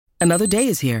Another day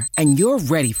is here, and you're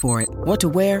ready for it. What to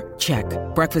wear? Check.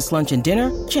 Breakfast, lunch, and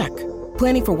dinner? Check.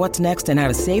 Planning for what's next and how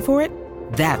to save for it?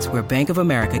 That's where Bank of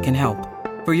America can help.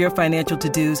 For your financial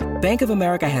to-dos, Bank of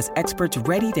America has experts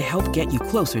ready to help get you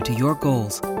closer to your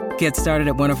goals. Get started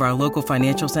at one of our local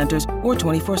financial centers or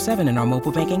 24/7 in our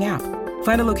mobile banking app.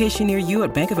 Find a location near you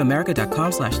at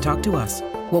bankofamerica.com/talktous.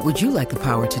 What would you like the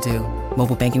power to do?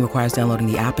 Mobile banking requires downloading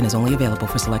the app and is only available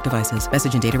for select devices.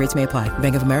 Message and data rates may apply.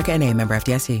 Bank of America N.A., member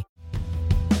FDIC.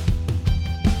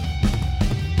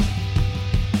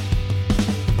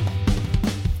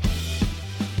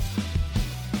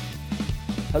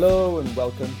 Hello and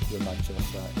welcome to the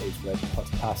Manchester is Red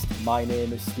podcast. My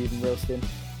name is Stephen Wilson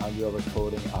and we are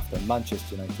recording after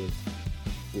Manchester United.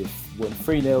 We've won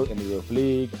 3-0 in the Europa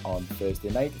League on Thursday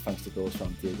night thanks to goals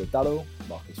from Diogo Dalot,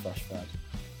 Marcus Rashford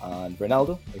and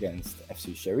Ronaldo against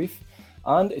FC Sheriff.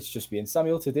 And it's just me and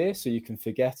Samuel today, so you can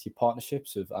forget your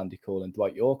partnerships of Andy Cole and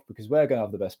Dwight Yorke because we're going to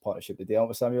have the best partnership today, aren't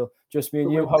we, Samuel? Just me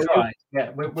and you. We'll try. Yeah,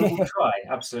 we'll try,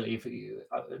 absolutely.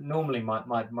 Normally,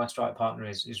 my strike partner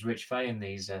is Rich Fay in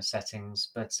these settings,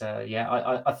 but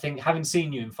I think having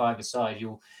seen you in five-a-side,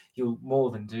 you'll more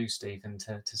than do, Stephen,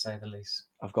 to say the least.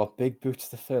 I've got big boots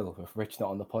to fill with Rich not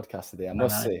on the podcast today, I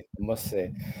must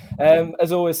say.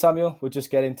 As always, Samuel, we'll just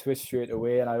get into it straight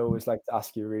away, and I always like to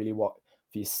ask you really what,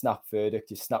 for your snap verdict,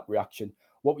 your snap reaction,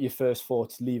 what were your first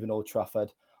thoughts leaving Old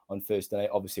Trafford on Thursday night?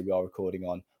 Obviously, we are recording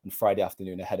on Friday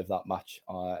afternoon ahead of that match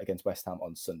against West Ham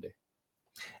on Sunday.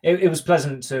 It was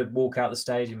pleasant to walk out the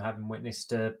stadium having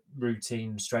witnessed a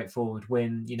routine, straightforward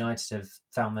win. United have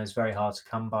found those very hard to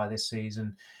come by this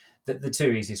season. The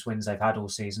two easiest wins they've had all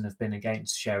season have been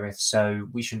against Sheriff, so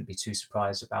we shouldn't be too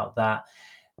surprised about that.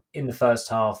 In the first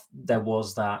half, there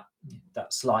was that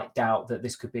slight doubt that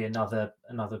this could be another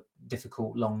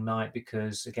difficult long night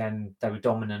because again they were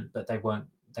dominant, but they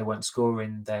weren't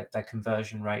scoring. Their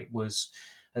conversion rate was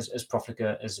as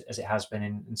profligate as it has been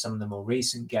in some of the more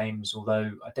recent games.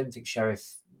 Although I don't think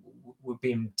Sheriff were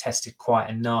being tested quite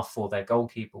enough, or their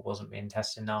goalkeeper wasn't being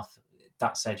tested enough.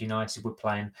 That said, United were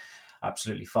playing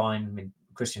absolutely fine. I mean,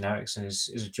 Christian Eriksen is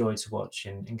a joy to watch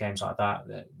in games like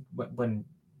that.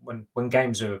 When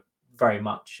games are very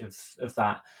much of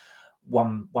that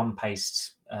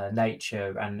one-paced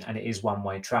nature and it is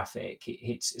one-way traffic,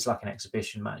 it's like an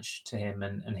exhibition match to him,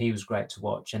 and he was great to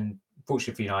watch. And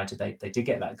fortunately for United, they did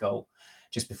get that goal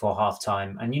just before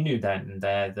half-time, and you knew then and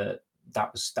there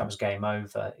that was game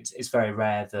over. It's very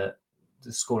rare that the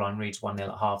scoreline reads 1-0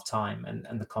 at half-time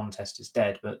and the contest is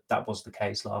dead, but that was the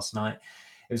case last night.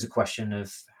 It was a question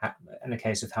of, in a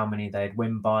case of how many they'd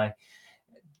win by.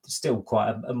 Still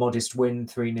quite a modest win,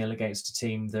 3-0 against a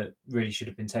team that really should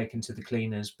have been taken to the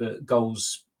cleaners. But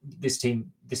goals, this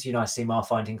United team are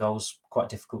finding goals quite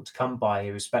difficult to come by,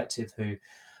 irrespective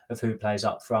of who plays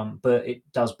up front. But it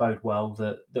does bode well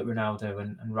that Ronaldo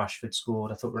and Rashford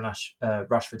scored. I thought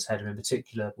Rashford's header in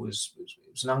particular was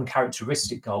an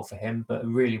uncharacteristic goal for him, but a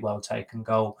really well taken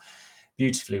goal.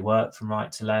 Beautifully worked from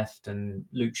right to left. And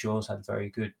Luke Shaw's had a very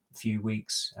good few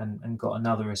weeks and got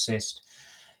another assist.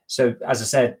 So, as I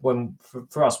said,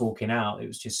 for us walking out, it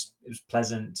was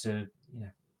pleasant to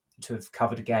have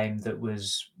covered a game that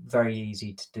was very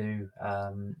easy to do.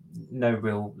 No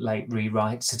real late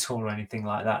rewrites at all or anything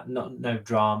like that. No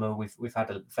drama. We've had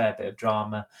a fair bit of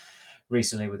drama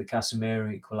recently with the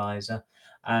Casemiro equaliser,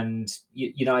 and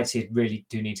United really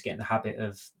do need to get in the habit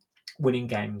of winning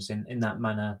games in that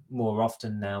manner more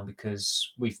often now,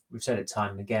 because we've said it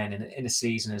time and again in a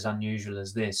season as unusual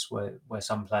as this, where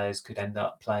some players could end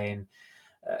up playing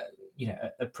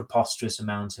a preposterous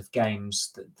amount of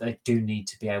games, that they do need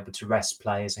to be able to rest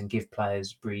players and give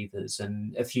players breathers,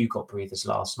 and a few got breathers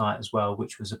last night as well,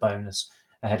 which was a bonus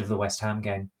ahead of the West Ham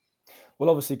game. We'll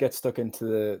obviously get stuck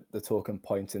into the talking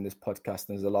points in this podcast,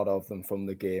 and there's a lot of them from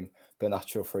the game,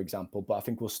 Garnacho, for example. But I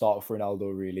think we'll start with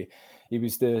Ronaldo, really. He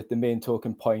was the main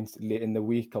talking point late in the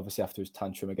week, obviously after his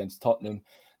tantrum against Tottenham.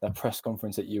 That press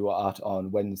conference that you were at on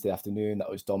Wednesday afternoon,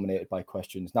 that was dominated by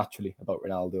questions, naturally, about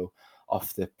Ronaldo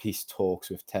off the peace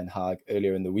talks with Ten Hag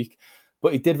earlier in the week.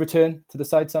 But he did return to the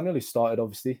side, Samuel. He started,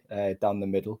 obviously, down the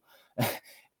middle.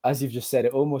 As you've just said,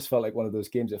 it almost felt like one of those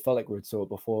games. It felt like we saw it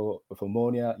before with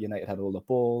Omonia. United had all the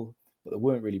ball, but they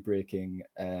weren't really breaking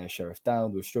Sheriff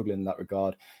down. They were struggling in that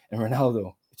regard. And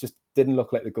Ronaldo, it just didn't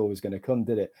look like the goal was going to come,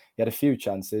 did it? He had a few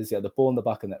chances. He had the ball in the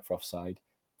back of net for offside.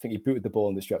 I think he booted the ball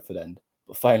in the Stretford end.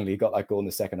 But finally, he got that goal in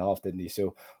the second half, didn't he?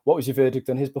 So what was your verdict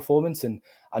on his performance? And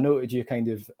I noted you kind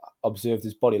of observed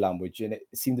his body language, and it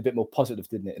seemed a bit more positive,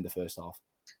 didn't it, in the first half?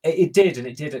 It did, and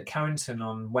it did at Carrington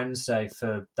on Wednesday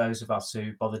for those of us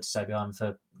who bothered to stay behind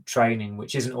for training,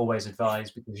 which isn't always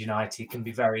advised because United can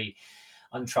be very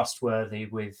untrustworthy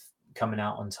with coming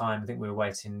out on time. I think we were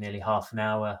waiting nearly half an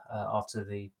hour after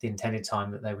the intended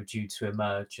time that they were due to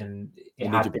emerge, and it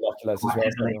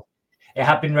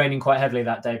had been raining quite heavily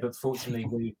that day, but fortunately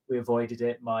we avoided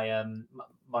it. My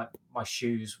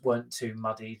shoes weren't too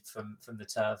muddy from the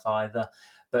turf either.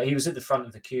 But he was at the front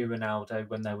of the queue, Ronaldo,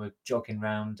 when they were jogging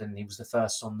round, and he was the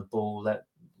first on the ball. That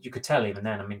you could tell even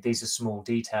then. I mean, these are small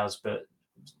details, but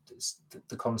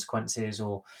the consequences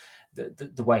or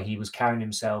the way he was carrying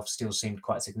himself still seemed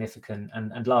quite significant.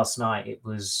 And last night it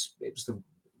was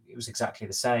exactly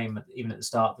the same. Even at the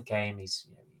start of the game, he's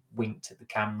winked at the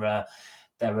camera.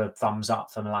 There were thumbs up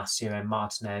from Malacia and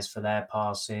Martinez for their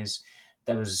passes.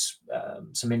 There was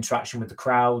some interaction with the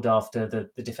crowd after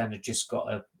the defender just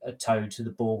got a toe to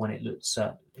the ball when he looked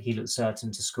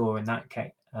certain to score in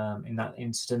that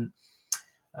incident,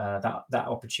 that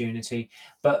opportunity.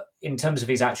 But in terms of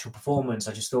his actual performance,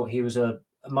 I just thought he was a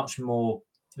much more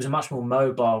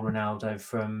mobile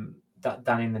Ronaldo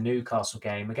than in the Newcastle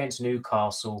game. Against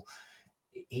Newcastle,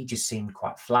 he just seemed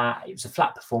quite flat. It was a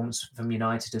flat performance from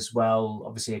United as well,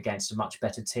 obviously against a much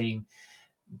better team.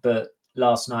 But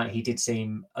last night he did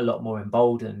seem a lot more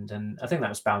emboldened, and I think that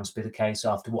was bound to be the case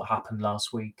after what happened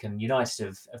last week. And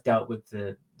United have dealt with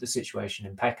the situation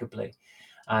impeccably.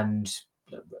 And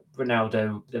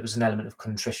Ronaldo, there was an element of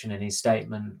contrition in his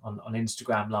statement on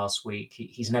Instagram last week.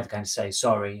 He's never going to say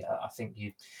sorry. I think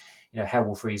hell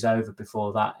will freeze over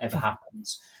before that ever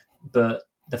happens. But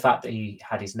the fact that he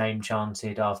had his name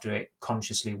chanted after it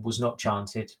consciously was not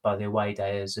chanted by the away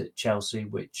days at Chelsea,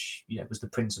 which was the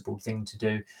principled thing to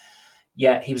do.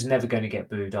 Yeah, he was never going to get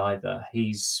booed either.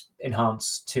 He's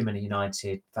enhanced too many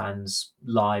United fans'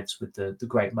 lives with the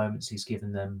great moments he's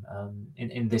given them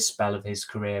in this spell of his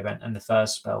career and the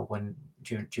first spell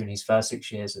during his first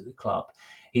 6 years at the club.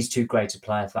 He's too great a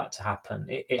player for that to happen.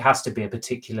 It has to be a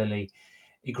particularly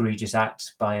egregious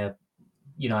act by a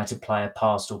United player,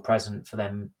 past or present, for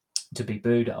them to be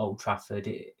booed at Old Trafford.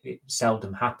 It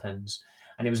seldom happens.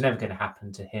 And it was never going to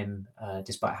happen to him,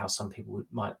 despite how some people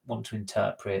might want to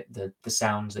interpret the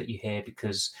sounds that you hear.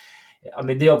 Because, I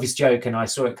mean, the obvious joke, and I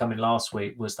saw it coming last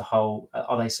week, was the whole: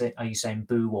 are you saying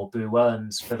boo or boo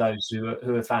earns for those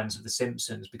who are fans of The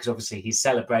Simpsons? Because obviously his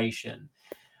celebration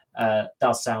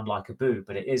does sound like a boo,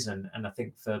 but it isn't. And I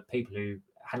think for people who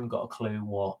hadn't got a clue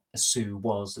what a sue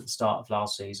was at the start of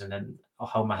last season, and I'll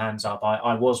hold my hands up,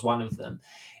 I was one of them.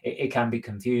 It can be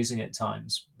confusing at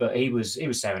times, but he was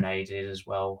serenaded as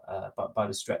well by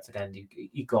the Stretford end.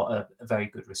 He got a very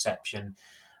good reception.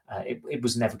 It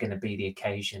was never going to be the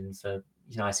occasion for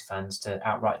United fans to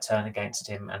outright turn against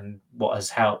him. And what has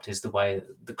helped is the way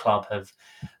the club have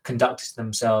conducted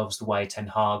themselves, the way Ten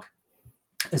Hag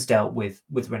has dealt with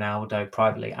Ronaldo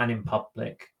privately and in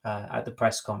public at the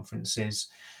press conferences.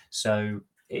 So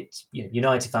it's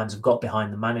United fans have got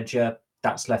behind the manager.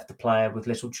 That's left the player with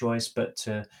little choice but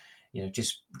to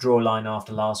just draw a line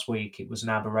after last week. It was an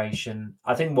aberration.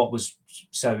 I think what was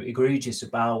so egregious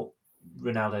about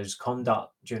Ronaldo's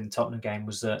conduct during the Tottenham game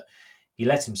was that he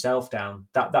let himself down.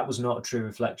 That was not a true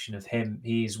reflection of him.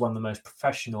 He is one of the most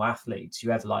professional athletes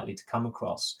you're ever likely to come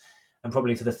across, and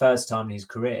probably for the first time in his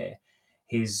career,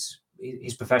 his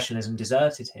professionalism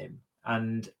deserted him.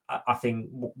 And I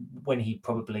think when he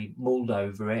probably mulled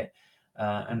over it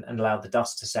and allowed the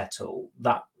dust to settle,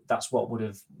 that's what would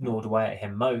have gnawed away at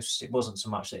him most. It wasn't so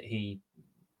much that he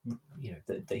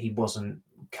that he wasn't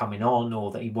coming on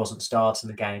or that he wasn't starting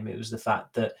the game. It was the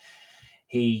fact that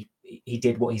he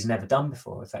did what he's never done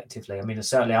before, effectively. I mean,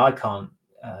 certainly I can't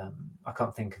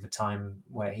think of a time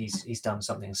where he's done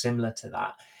something similar to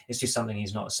that. It's just something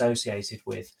he's not associated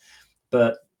with.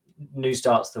 But new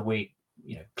start to the week,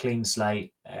 clean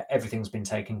slate, everything's been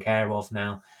taken care of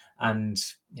now, and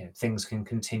things can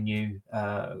continue,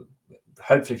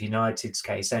 hopefully for United's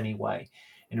case anyway,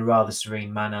 in a rather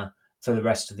serene manner for the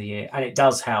rest of the year. And it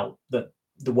does help that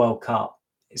the World Cup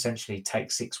essentially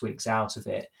takes 6 weeks out of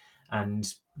it,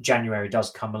 and January does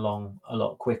come along a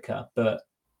lot quicker. But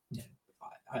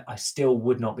I still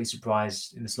would not be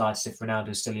surprised in the slightest if Ronaldo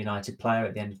is still a United player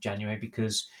at the end of January,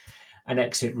 because an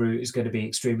exit route is going to be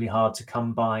extremely hard to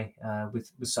come by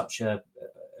with such a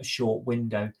short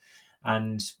window.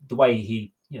 And the way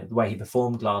he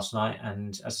performed last night,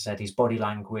 and as I said, his body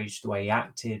language, the way he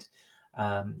acted,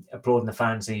 applauding the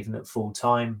fans even at full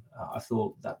time, I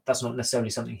thought that's not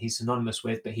necessarily something he's synonymous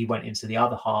with, but he went into the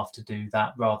other half to do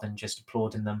that rather than just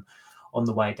applauding them on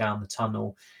the way down the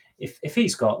tunnel. If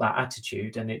he's got that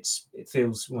attitude, and it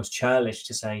feels almost churlish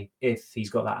to say if he's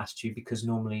got that attitude, because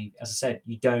normally, as I said,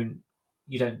 you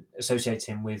don't associate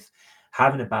him with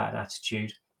having a bad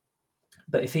attitude.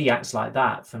 But if he acts like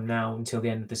that from now until the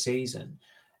end of the season,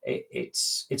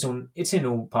 it's in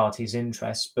all parties'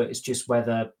 interests, but it's just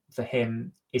whether for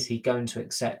him, is he going to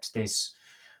accept this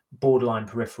borderline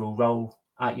peripheral role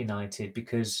at United,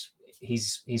 because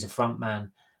he's a front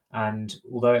man, and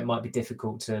although it might be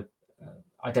difficult to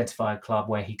identify a club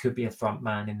where he could be a front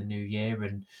man in the new year,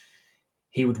 and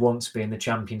he would want to be in the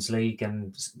Champions League,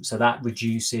 and so that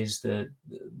reduces the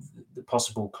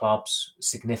possible clubs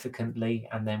significantly.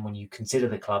 And then when you consider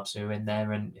the clubs who are in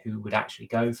there and who would actually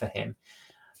go for him,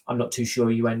 I'm not too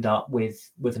sure you end up with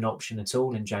an option at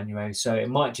all in January. So it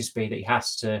might just be that he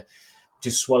has to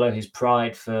just swallow his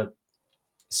pride for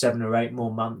 7 or 8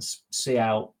 more months, see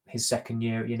out his second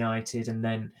year at United, and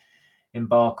then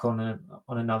embark on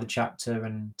another chapter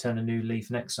and turn a new leaf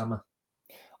next summer.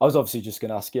 I was obviously just going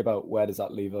to ask you about where does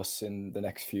that leave us in the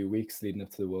next few weeks leading up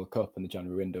to the World Cup and the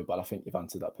January window, but I think you've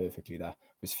answered that perfectly there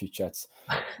with future.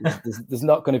 There's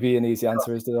not going to be an easy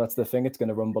answer, is there? That's the thing. It's going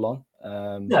to rumble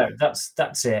on. No,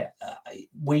 that's it.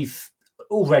 We've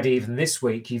already, even this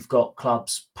week, you've got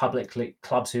clubs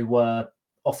who were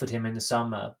offered him in the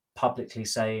summer publicly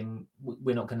saying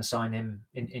we're not going to sign him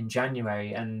in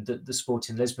January, and the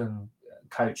Sporting Lisbon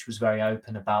coach was very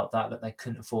open about that they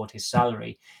couldn't afford his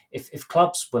salary. If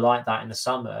clubs were like that in the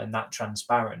summer and that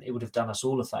transparent, it would have done us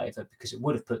all a favour, because it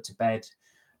would have put to bed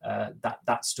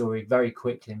that story very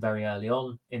quickly and very early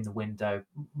on in the window.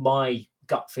 My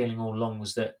gut feeling all along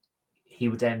was that he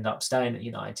would end up staying at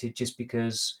United, just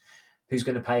because who's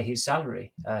going to pay his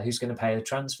salary? Who's going to pay the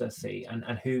transfer fee?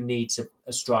 And who needs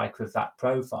a striker of that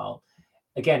profile?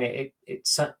 Again, it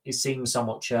seems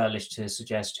somewhat churlish to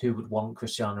suggest who would want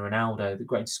Cristiano Ronaldo, the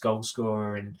greatest goal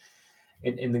scorer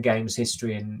in the game's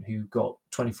history, and who got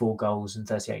 24 goals in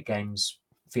 38 games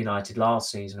for United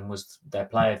last season and was their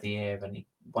Player of the Year, and he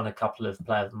won a couple of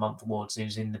Player of the Month awards, and he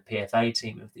was in the PFA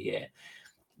Team of the Year.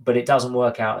 But it doesn't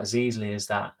work out as easily as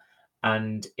that,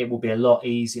 and it will be a lot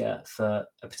easier for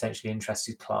a potentially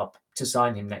interested club to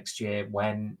sign him next year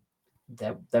when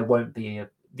there won't be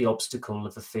the obstacle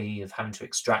of a fee of having to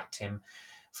extract him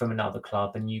from another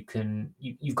club, and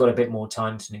you've got a bit more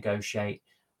time to negotiate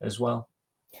as well.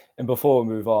 And before we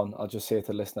move on, I'll just say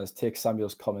to listeners, take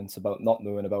Samuel's comments about not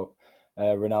knowing about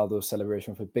Ronaldo's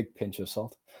celebration with a big pinch of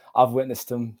salt. I've witnessed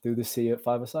him do the C at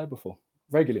five-a-side before,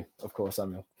 regularly, of course,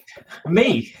 Samuel.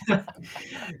 Me?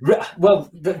 Well,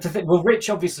 Rich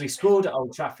obviously scored at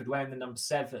Old Trafford wearing the number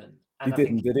 7. And did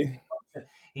he?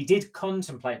 He did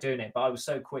contemplate doing it, but I was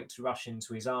so quick to rush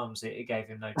into his arms, it gave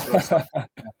him no choice.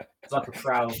 It's like a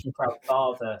proud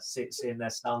father seeing their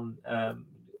son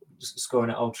scoring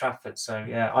at Old Trafford. So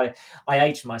yeah, I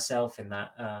aged myself in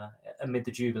that amid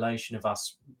the jubilation of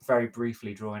us very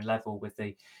briefly drawing level with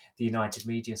the United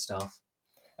media staff.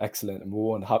 Excellent, and we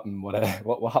won't happen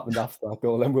what happened after that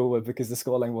goal, and we'll, because the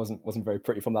scoreline wasn't very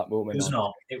pretty from that moment. It was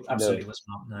not. It absolutely was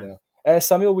not. No. Yeah.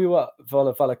 Samuel, we were at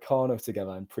Vallecano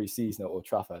together in pre-season at Old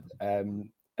Trafford, and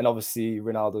obviously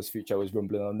Ronaldo's future was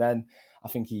rumbling on then. I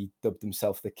think he dubbed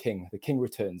himself the King. The King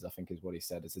returns, I think, is what he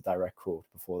said as a direct quote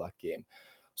before that game.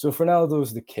 So if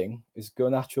Ronaldo's the King, is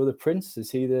Garnacho the Prince? Is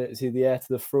he the heir to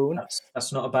the throne?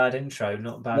 That's not a bad intro.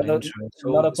 Not a bad intro at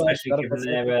all. Especially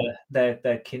given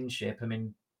their kinship. I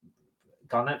mean,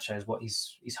 Garnacho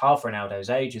is he's half Ronaldo's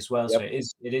age as well, so it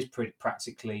is pretty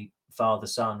practically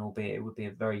father-son, albeit it would be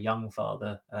a very young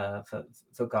father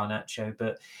for Garnacho.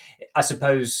 But I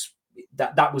suppose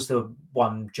that was the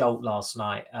one jolt last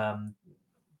night,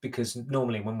 because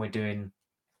normally when we're doing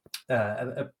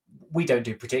we don't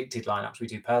do predicted lineups, we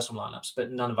do personal lineups,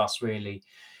 but none of us really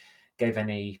gave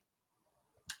any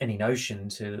notion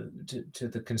to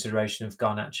the consideration of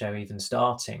Garnacho even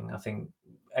starting. I think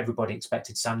everybody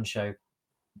expected Sancho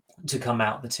to come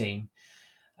out the team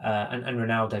and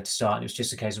Ronaldo to start. And it was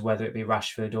just a case of whether it be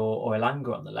Rashford or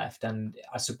Elanga on the left. And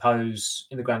I suppose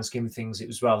in the grand scheme of things, it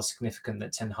was rather significant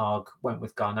that Ten Hag went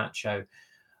with Garnacho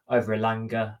over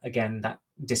Elanga. Again, that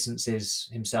distances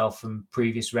himself from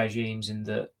previous regimes in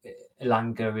that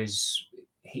Elanga is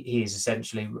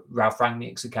essentially Ralf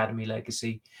Rangnick's academy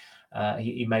legacy.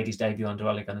 He made his debut under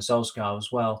Ole Gunnar Solskjaer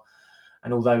as well.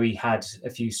 And although he had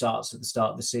a few starts at the start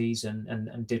of the season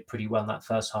and did pretty well in that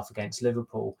first half against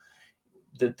Liverpool,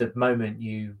 the moment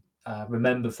you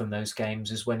remember from those games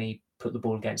is when he put the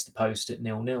ball against the post at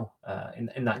 0-0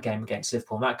 in that game against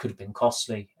Liverpool. And that could have been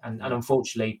costly. And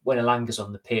unfortunately, when Elanga's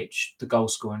on the pitch, the goal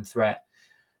scoring threat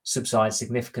subsides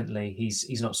significantly.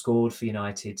 He's not scored for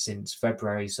United since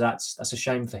February. So that's a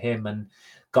shame for him. And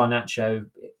Garnacho,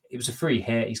 it was a free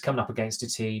hit. He's coming up against a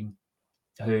team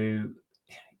who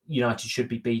United should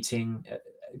be beating,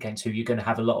 against who you're going to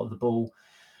have a lot of the ball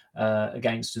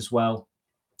against as well.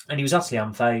 And he was utterly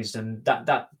unfazed, and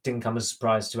that didn't come as a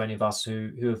surprise to any of us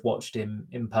who have watched him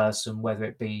in person, whether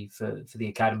it be for the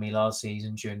academy last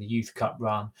season during the Youth Cup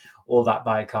run, or that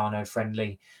Vallecano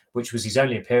friendly, which was his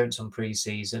only appearance on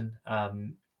pre-season.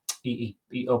 He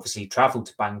obviously travelled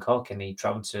to Bangkok and he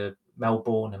travelled to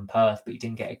Melbourne and Perth, but he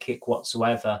didn't get a kick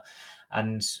whatsoever.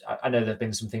 And I know there have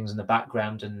been some things in the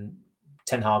background, and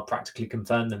Ten Hag practically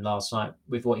confirmed them last night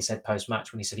with what he said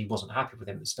post-match when he said he wasn't happy with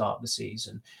him at the start of the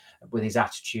season, with his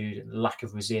attitude and lack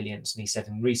of resilience. And he said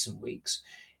in recent weeks,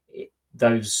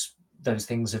 those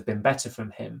things have been better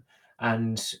from him.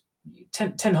 And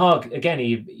Ten Hag, again,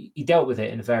 he dealt with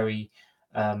it in a very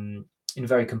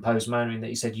composed manner, in that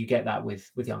he said you get that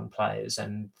with young players,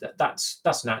 and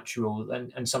that's natural.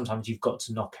 And sometimes you've got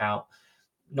to knock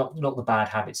the bad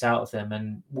habits out of them.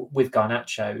 And with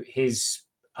Garnacho, his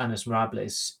Annus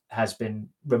Mirabilis has been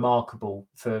remarkable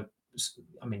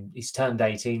he's turned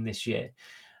 18 this year.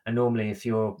 And normally if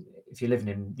you're living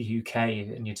in the UK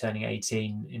and you're turning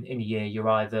 18 in a year, you're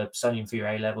either studying for your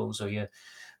A-levels, or you're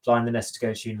flying the nest to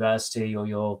go to university, or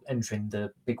you're entering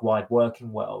the big wide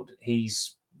working world.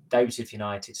 He's debuted for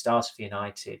United, started for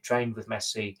United, trained with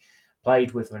Messi,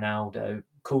 played with Ronaldo,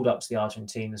 called up to the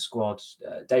Argentina squad,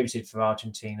 debuted for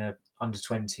Argentina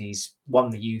under-20s, won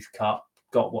the Youth Cup,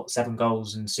 got 7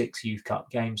 goals in 6 Youth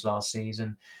Cup games last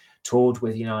season, toured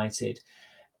with United.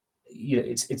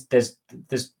 There's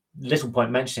little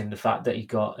point mentioning the fact that he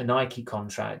got a Nike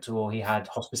contract, or he had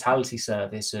hospitality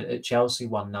service at Chelsea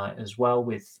one night as well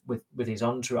with his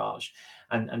entourage,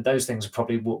 and those things are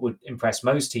probably what would impress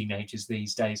most teenagers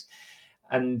these days.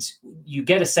 And you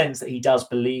get a sense that he does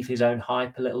believe his own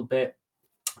hype a little bit.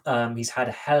 He's had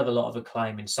a hell of a lot of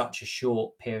acclaim in such a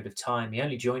short period of time. He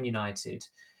only joined United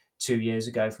 2 years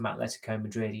ago from Atletico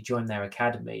Madrid. He joined their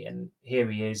academy, and here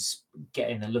he is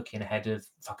looking ahead of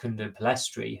Facundo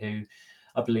Pellistri, who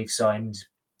I believe signed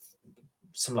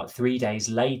some 3 days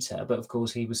later. But of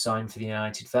course, he was signed for the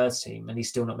United first team, and he's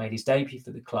still not made his debut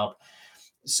for the club.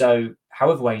 So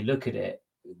however way you look at it,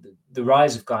 the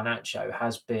rise of Garnacho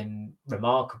has been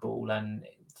remarkable. And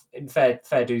in fair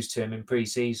dues to him, in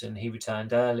pre-season, he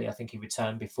returned early. I think he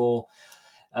returned before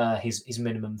his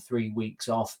minimum 3 weeks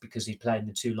off, because he played in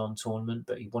the Toulon tournament,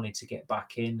 but he wanted to get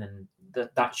back in, and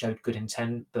that showed good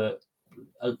intent. But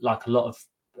like a lot of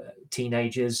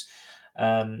teenagers,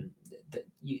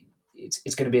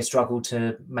 it's going to be a struggle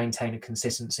to maintain a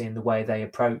consistency in the way they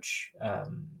approach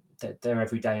their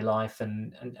everyday life,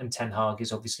 and Ten Hag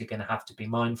is obviously going to have to be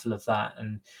mindful of that.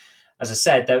 And as I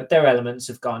said, there are elements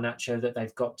of Garnacho that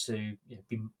they've got to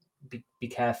be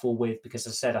careful with, because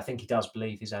as I said, I think he does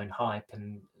believe his own hype,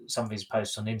 and some of his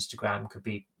posts on Instagram could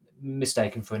be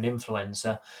mistaken for an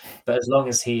influencer. But as long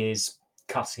as he is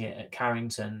cutting it at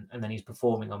Carrington and then he's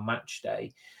performing on match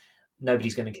day,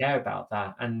 nobody's going to care about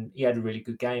that. And he had a really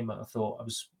good game. I thought I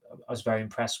was very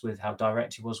impressed with how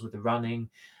direct he was with the running.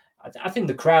 I think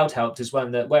the crowd helped as well,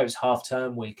 where it was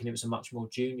half-term week and it was a much more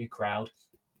junior crowd.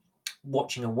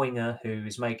 Watching a winger who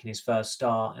is making his first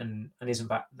start and isn't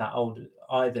that old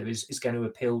either is going to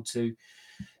appeal to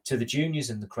the juniors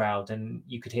in the crowd. And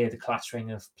you could hear the clattering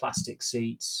of plastic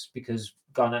seats because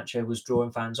Garnacho was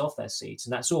drawing fans off their seats,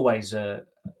 and that's always a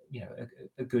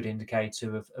good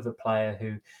indicator of a player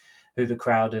who the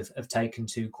crowd have taken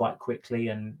to quite quickly.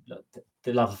 And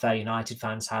the love affair United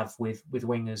fans have with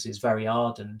wingers is very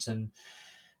ardent, and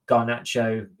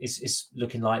Garnacho is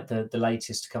looking like the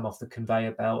latest to come off the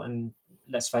conveyor belt. And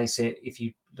let's face it, if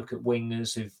you look at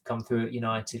wingers who've come through at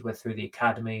United, whether through the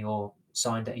academy or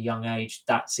signed at a young age,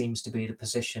 that seems to be the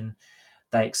position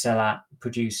they excel at,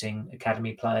 producing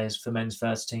academy players for men's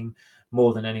first team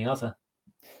more than any other.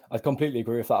 I completely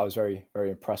agree with that. I was very,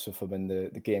 very impressed with him, and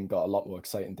the game got a lot more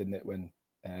exciting, didn't it, when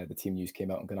the team news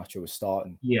came out and Garnacho was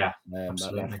starting? Yeah,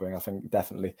 absolutely. I think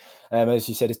definitely. As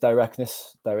you said, his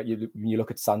directness. When you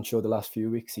look at Sancho the last few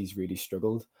weeks, he's really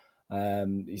struggled.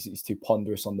 He's too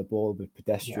ponderous on the ball, but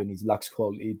pedestrian. He lacks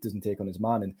quality. He doesn't take on his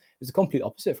man, and it's a complete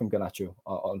opposite from Garnacho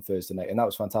on Thursday night, and that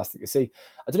was fantastic to see.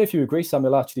 I don't know if you agree,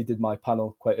 Samuel. I actually did my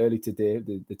panel quite early today.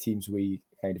 The teams we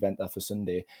kind of enter for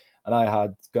Sunday. And I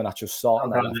had Garnacho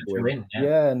starting.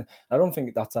 And I don't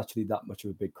think that's actually that much of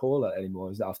a big call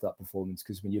anymore, is it, after that performance?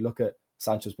 Because when you look at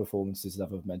Sancho's performances that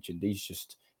I've mentioned, he's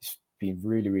been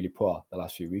really, really poor the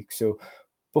last few weeks. So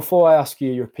before I ask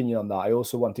you your opinion on that, I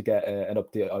also want to get an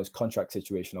update on his contract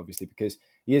situation, obviously, because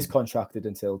he is contracted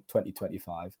until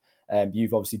 2025.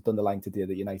 You've obviously done the line today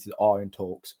that United are in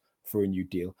talks for a new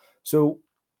deal. So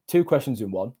 2 questions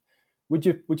in one. Would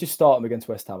you start him against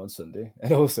West Ham on Sunday?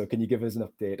 And also, can you give us an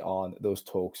update on those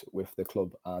talks with the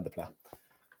club and the player?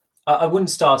 I wouldn't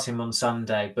start him on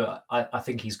Sunday, but I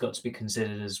think he's got to be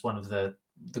considered as one of the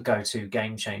the go-to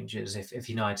game changers. If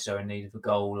United are in need of a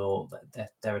goal or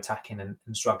they're attacking and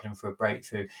struggling for a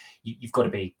breakthrough, you've got to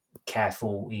be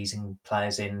careful easing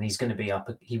players in. And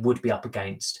he would be up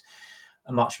against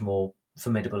a much more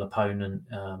formidable opponent,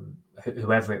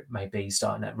 whoever it may be,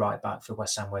 starting at right back for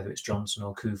West Ham, whether it's Johnson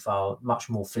or Kufal. Much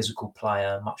more physical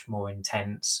player, much more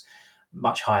intense,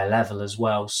 much higher level as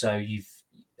well. So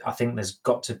I think there's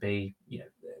got to be,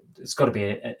 it's got to be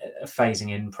a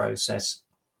phasing in process,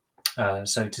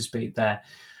 so to speak, there.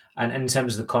 And in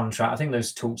terms of the contract, I think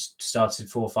those talks started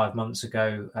 4 or 5 months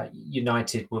ago.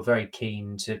 United were very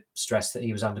keen to stress that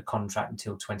he was under contract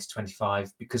until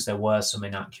 2025 because there were some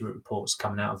inaccurate reports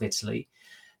coming out of Italy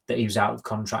that he was out of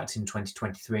contract in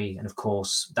 2023. And of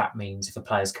course, that means if a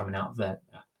player's coming out of there,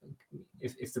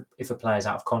 if a player's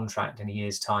out of contract in a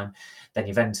year's time, then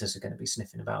Juventus are going to be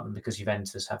sniffing about them, because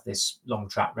Juventus have this long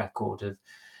track record of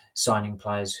signing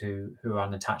players who are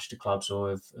unattached to clubs or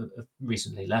have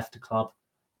recently left a club.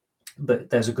 But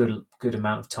there's a good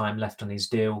amount of time left on his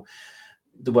deal.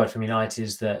 The word from United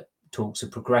is that talks are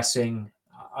progressing.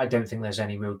 I don't think there's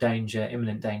any real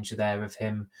imminent danger there of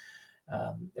him,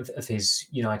 of his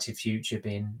United future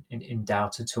being in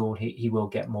doubt at all. He will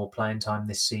get more playing time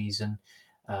this season.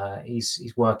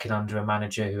 He's working under a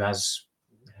manager who has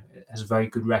a very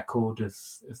good record of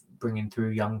bringing through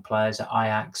young players at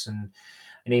Ajax and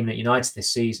even at United this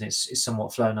season. It's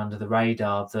somewhat flown under the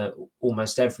radar that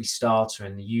almost every starter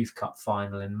in the Youth Cup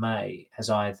final in May has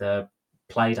either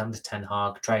played under Ten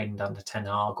Hag, trained under Ten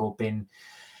Hag, or been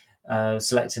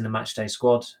selected in the matchday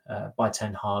squad by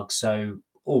Ten Hag. So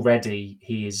already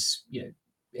he is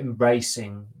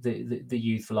embracing the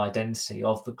youthful identity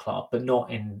of the club, but not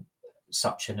in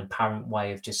such an apparent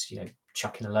way of just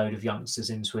chucking a load of youngsters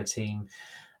into a team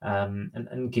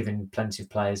and giving plenty of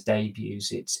players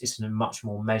debuts. It's in a much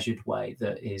more measured way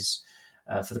that is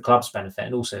for the club's benefit,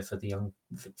 and also for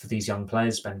these young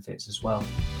players' benefits as well.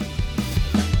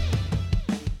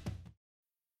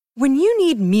 When you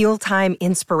need mealtime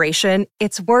inspiration,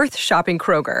 it's worth shopping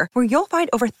Kroger, where you'll find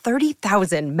over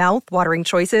 30,000 mouth-watering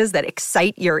choices that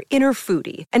excite your inner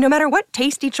foodie. And no matter what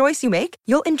tasty choice you make,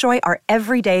 you'll enjoy our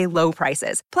everyday low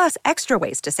prices, plus extra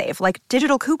ways to save, like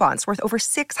digital coupons worth over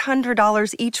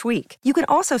 $600 each week. You can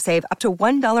also save up to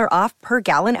 $1 off per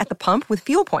gallon at the pump with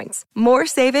fuel points. More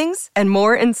savings and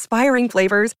more inspiring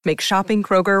flavors make shopping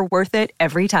Kroger worth it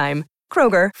every time.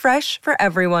 Kroger, fresh for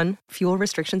everyone. Fuel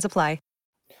restrictions apply.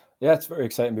 Yeah, it's very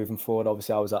exciting moving forward.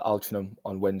 Obviously, I was at Altrincham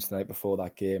on Wednesday night before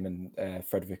that game, and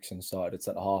Fredrickson started at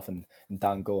centre-half, and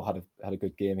Dango had a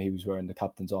good game. He was wearing the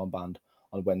captain's armband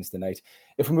on Wednesday night.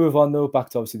 If we move on, though,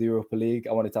 back to obviously the Europa League,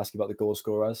 I wanted to ask you about the goal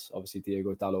scorers, obviously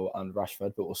Diego Dalot and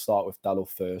Rashford, but we'll start with Dalot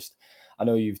first. I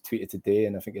know you've tweeted today,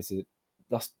 and I think it's the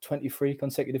last 23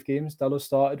 consecutive games Dalot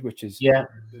started, which is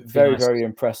very, very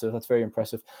impressive. That's very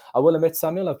impressive. I will admit,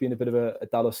 Samuel, I've been a bit of a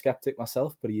Dalot skeptic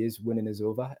myself, but he is winning us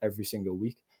over every single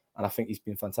week. And I think he's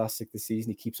been fantastic this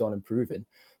season. He keeps on improving.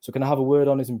 So can I have a word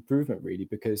on his improvement, really?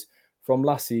 Because from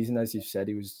last season, as you said,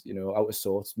 he was, out of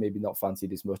sorts, maybe not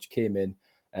fancied as much, came in,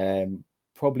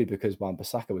 probably because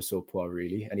Wan-Bissaka was so poor,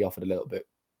 really, and he offered a little bit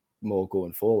more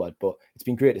going forward. But it's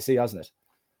been great to see, hasn't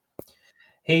it?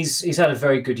 He's had a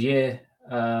very good year.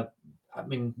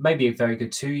 Maybe a very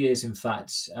good 2 years, in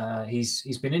fact.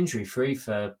 He's been injury-free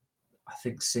for, I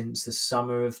think, since the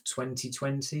summer of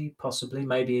 2020, possibly,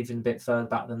 maybe even a bit further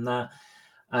back than that.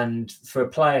 And for a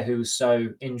player who was so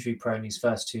injury prone his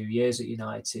first 2 years at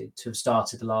United, to have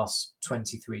started the last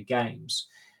 23 games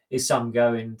is some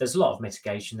going. There's a lot of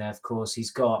mitigation there, of course.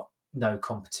 He's got no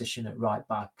competition at right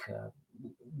back.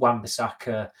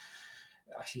 Wan-Bissaka,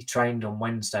 he trained on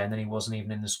Wednesday and then he wasn't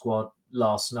even in the squad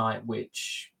last night,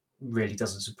 which really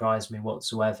doesn't surprise me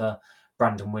whatsoever.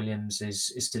 Brandon Williams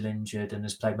is still injured and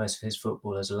has played most of his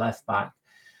football as a left back.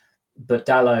 But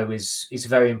Dalot is a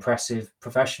very impressive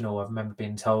professional. I remember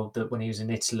being told that when he was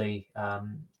in Italy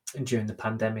during the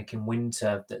pandemic in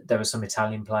winter, that there were some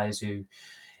Italian players who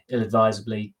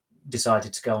ill-advisably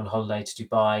decided to go on holiday to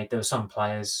Dubai. There were some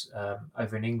players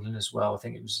over in England as well. I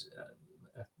think it was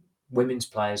women's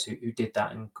players who did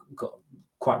that and got,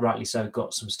 quite rightly so,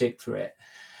 got some stick for it.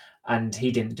 And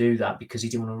he didn't do that because he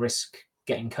didn't want to risk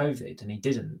getting COVID, and he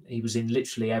didn't. He was in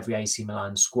literally every AC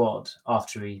Milan squad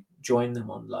after he joined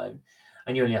them on loan.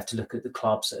 And you only have to look at the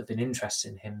clubs that have been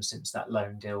interested in him since that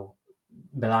loan deal.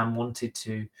 Milan wanted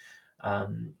to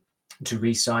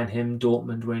re-sign him.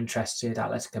 Dortmund were interested.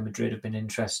 Atletico Madrid have been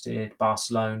interested.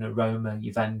 Barcelona, Roma,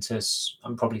 Juventus.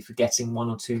 I'm probably forgetting one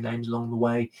or two names along the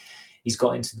way. He's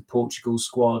got into the Portugal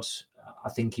squad. I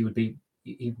think he would be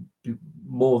he'd be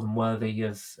more than worthy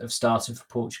of starting for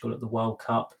Portugal at the World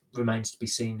Cup. Remains to be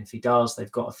seen if he does.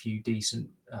 They've got a few decent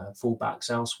fullbacks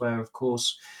elsewhere, of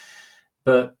course.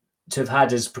 But to have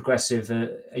had as progressive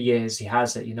a year as he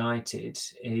has at United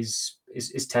is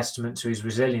testament to his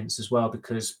resilience as well,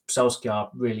 because Solskjaer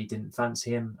really didn't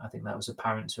fancy him. I think that was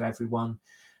apparent to everyone.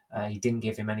 He didn't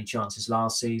give him any chances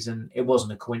last season. It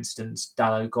wasn't a coincidence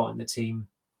Dalot got in the team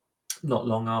not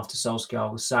long after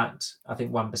Solskjaer was sacked. I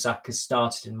think Wan-Bissaka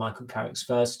started in Michael Carrick's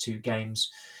first 2 games,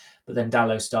 but then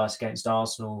Dalot started against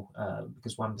Arsenal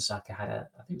because Wan-Bissaka had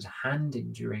I think it was a hand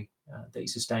injury that he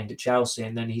sustained at Chelsea,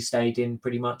 and then he stayed in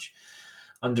pretty much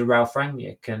under Ralf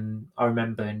Rangnick. And I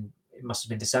remember it must have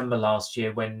been December last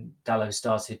year when Dalot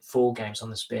started 4 games on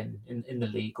the spin in the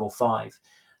league, or 5.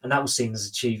 And that was seen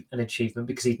as an achievement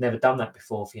because he'd never done that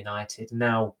before for United.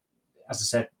 Now, as I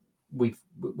said, we're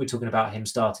talking about him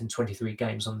starting 23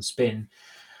 games on the spin.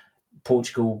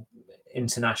 Portugal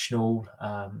international.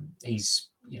 He's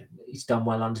done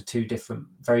well under 2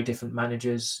 very different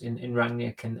managers in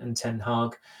Rangnick and Ten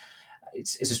Hag.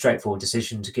 It's a straightforward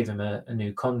decision to give him a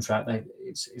new contract.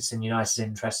 It's in United's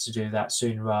interest to do that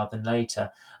sooner rather than later.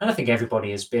 And I think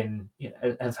everybody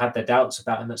have had their doubts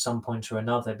about him at some point or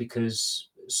another, because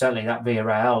certainly that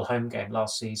Villarreal home game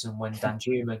last season when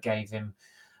Danjuma gave him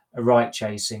a right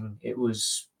chasing, it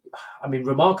was,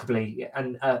 remarkably,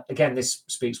 and again, this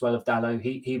speaks well of Dalot.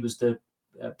 He was the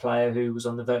player who was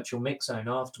on the virtual mix zone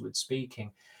afterwards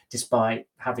speaking, despite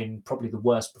having probably the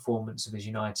worst performance of his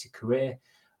United career.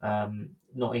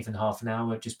 Not even half an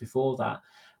hour just before that.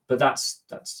 But that's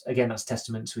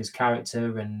testament to his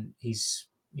character, and his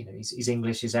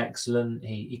English is excellent.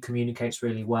 He communicates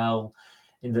really well.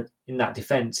 In that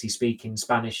defence, he's speaking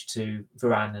Spanish to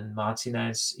Varane and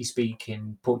Martinez. He's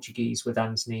speaking Portuguese with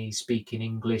Antony. He's speaking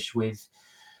English with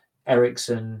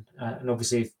Eriksen, and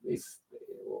obviously if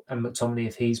McTominay,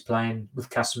 if he's playing with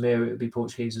Casemiro, it would be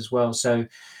Portuguese as well. So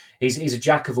he's a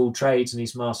jack of all trades, and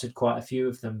he's mastered quite a few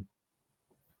of them.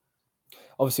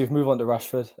 Obviously, if we move on to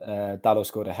Rashford, Dalot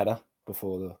scored a header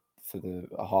for the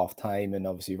half time, and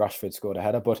obviously Rashford scored a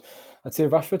header. But I'd say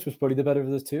Rashford was probably the better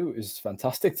of the two. It was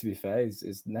fantastic, to be fair.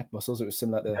 His neck muscles, it was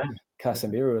similar to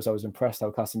Casemiro's. I was impressed how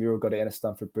Casemiro got it in at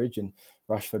Stamford Bridge, and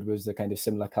Rashford was the kind of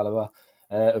similar caliber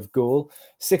of goal.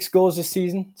 6 goals this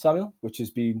season, Samuel, which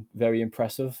has been very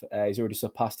impressive. He's already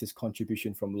surpassed his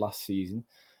contribution from last season.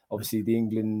 Obviously,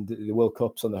 the World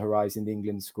Cup's on the horizon, the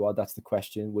England squad. That's the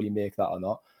question. Will he make that or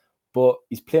not? But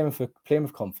he's playing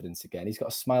with confidence again. He's got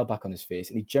a smile back on his face,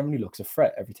 and he generally looks a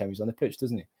threat every time he's on the pitch,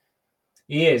 doesn't he?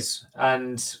 He is,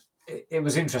 and it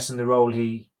was interesting the role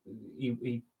he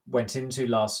went into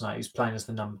last night. He was playing as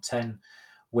the number 10,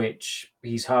 which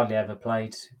he's hardly ever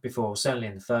played before, certainly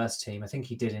in the first team. I think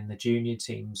he did in the junior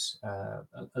teams a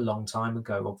long time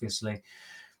ago, obviously.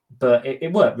 But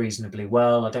it worked reasonably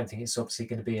well. I don't think it's obviously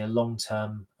going to be a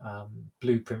long-term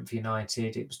blueprint for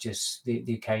United. It was just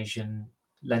the occasion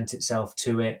lent itself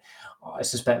to it. I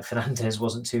suspect Fernandes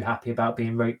wasn't too happy about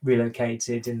being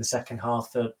relocated in the second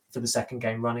half for the second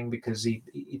game running, because he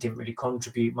didn't really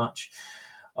contribute much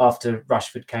after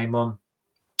Rashford came on.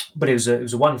 But it was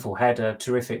a wonderful header,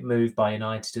 terrific move by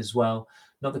United as well.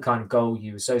 Not the kind of goal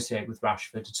you associate with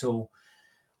Rashford at all.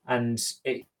 And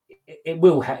it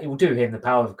will do him the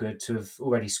power of good to have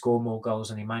already scored more goals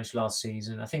than he managed last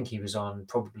season. I think he was on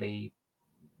probably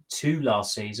 2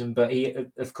 last season, but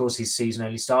of course his season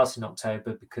only started in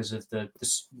October because of the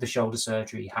shoulder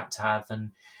surgery he had to have, and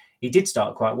he did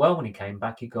start quite well when he came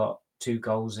back. He got 2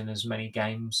 goals in as many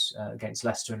games against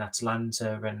Leicester and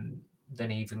Atalanta, and then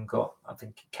he even I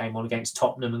think he came on against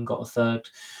Tottenham and got a 3rd.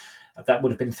 That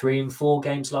would have been 3 and 4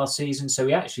 games last season, so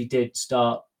he actually did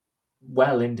start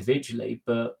well individually,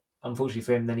 but unfortunately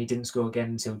for him, then he didn't score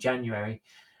again until January.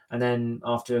 And then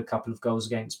after a couple of goals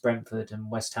against Brentford and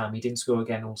West Ham, he didn't score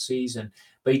again all season.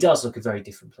 But he does look a very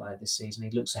different player this season.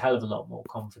 He looks a hell of a lot more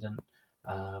confident.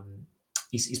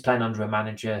 He's playing under a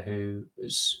manager who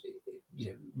is,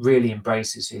 really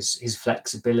embraces his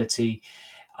flexibility.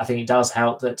 I think it does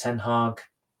help that Ten Hag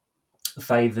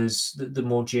favours the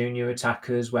more junior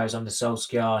attackers, whereas under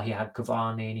Solskjaer, he had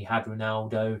Cavani and he had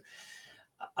Ronaldo.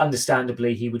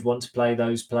 Understandably, he would want to play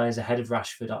those players ahead of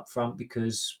Rashford up front,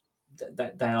 because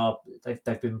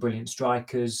they've been brilliant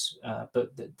strikers,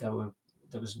 but there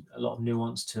was a lot of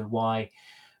nuance to why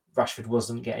Rashford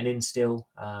wasn't getting in still.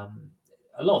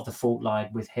 A lot of the fault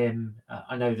lied with him.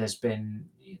 I know there's been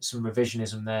some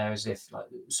revisionism there, as if like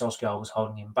Solskjaer was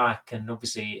holding him back, and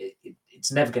obviously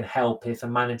it's never going to help if a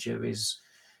manager is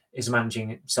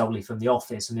managing it solely from the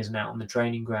office and isn't out on the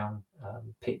training ground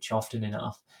pitch often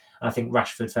enough. And I think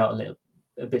Rashford felt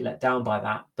a bit let down by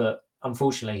that, but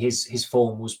unfortunately, his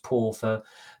form was poor for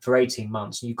 18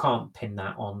 months, and you can't pin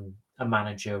that on a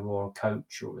manager or a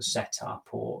coach or a setup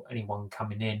or anyone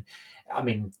coming in. I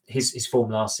mean, his form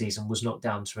last season was not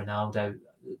down to Ronaldo.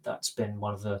 That's been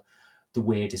one of the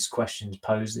weirdest questions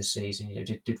posed this season.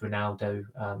 Did Ronaldo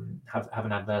have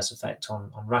an adverse effect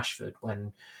on Rashford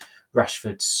when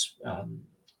Rashford's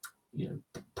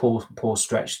poor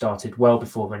stretch started well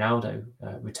before Ronaldo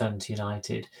returned to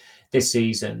United? This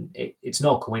season, it's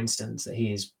not a coincidence that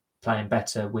he is playing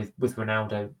better with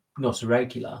Ronaldo not a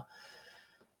regular,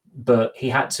 but he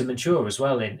had to mature as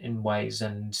well in ways,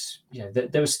 and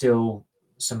there were still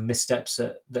some missteps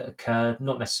that occurred,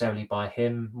 not necessarily by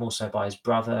him, more so by his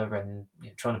brother, and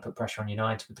trying to put pressure on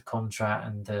United with the contract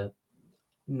and the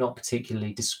not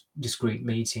particularly discreet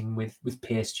meeting with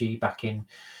PSG back in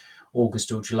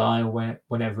August or July or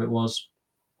whenever it was.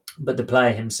 But the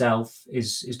player himself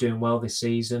is doing well this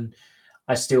season.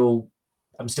 I'm still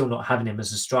not having him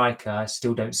as a striker. I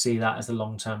still don't see that as a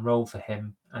long-term role for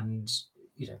him. And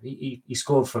he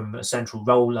scored from a central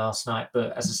role last night,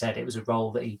 but as I said, it was a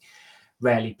role that he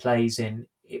rarely plays in.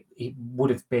 It would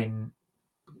have been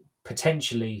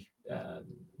potentially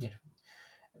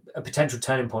a potential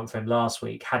turning point for him last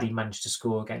week had he managed to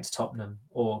score against Tottenham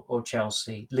or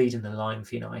Chelsea, leading the line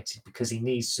for United, because he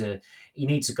needs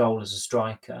a goal as a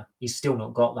striker. He's still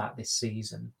not got that this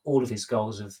season. All of his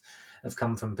goals have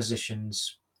come from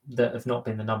positions that have not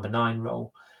been the number 9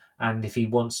 role. And if he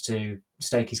wants to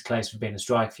stake his claim for being a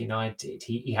striker for United,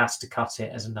 he has to cut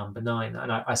it as a number 9.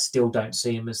 And I still don't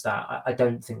see him as that. I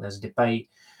don't think there's a debate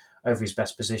over his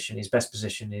best position. His best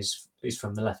position is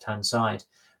from the left-hand side.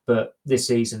 But this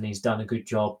season, he's done a good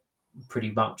job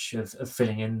pretty much of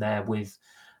filling in there with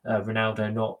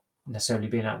Ronaldo not necessarily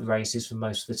being out the races for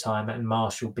most of the time, and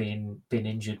Martial being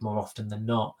injured more often than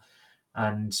not.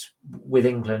 And with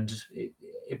England,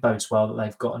 it bodes well that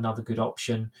they've got another good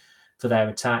option for their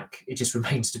attack. It just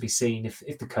remains to be seen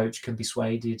if the coach can be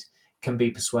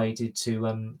persuaded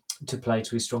to play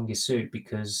to his strongest suit,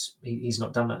 because he's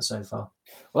not done that so far.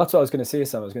 Well, that's what I was going to say,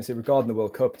 Sam. I was going to say, regarding the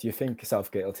World Cup, do you think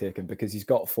Southgate will take him because he's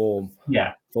got form?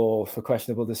 Yeah. For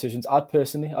questionable decisions, I'd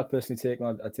personally take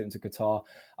him. I'd take him to Qatar.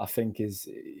 I think he's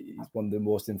one of the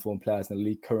most informed players in the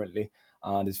league currently,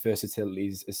 and his versatility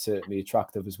is certainly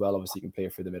attractive as well. Obviously, he can play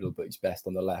through the middle, but he's best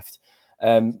on the left.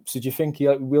 So do you think he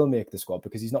will make the squad,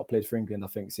 because he's not played for England, I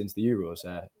think, since the Euros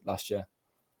last year?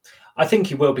 I think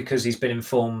he will, because he's been in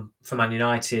form for Man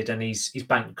United, and he's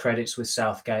banked credits with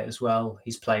Southgate as well.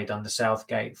 He's played under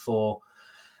Southgate for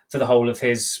the whole of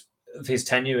his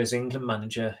tenure as England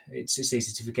manager. It's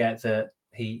easy to forget that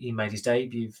he made his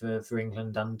debut for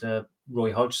England under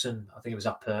Roy Hodgson. I think it was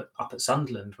up at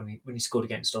Sunderland when he scored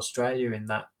against Australia in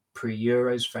that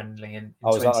pre-Euros friendly in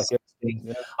 2016.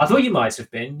 Yeah. I thought you might have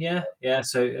been, yeah.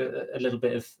 So a little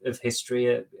bit of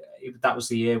history. That was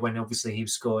the year when obviously he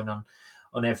was scoring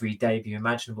on every debut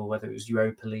imaginable, whether it was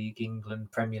Europa League, England,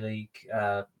 Premier League,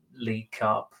 League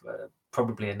Cup,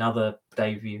 probably another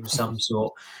debut of some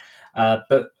sort.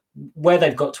 But where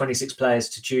they've got 26 players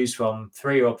to choose from,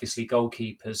 3 are obviously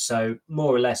goalkeepers. So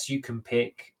more or less you can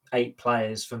pick 8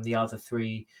 players from the other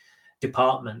 3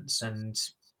 departments. And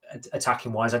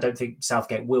attacking wise, I don't think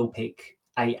Southgate will pick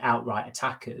 8 outright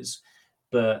attackers,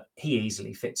 but he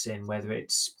easily fits in, whether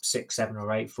it's 6, 7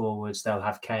 or 8 forwards. They'll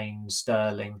have Kane,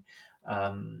 Sterling,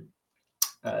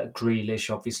 Grealish,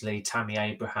 obviously. Tammy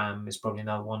Abraham is probably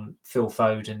another one. Phil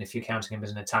Foden, if you're counting him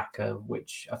as an attacker,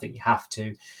 which I think you have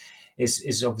to,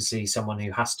 is obviously someone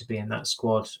who has to be in that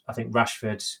squad. I think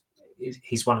Rashford,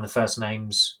 he's one of the first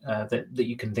names that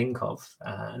you can think of,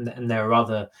 and there are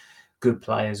other good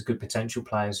players, good potential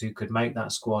players who could make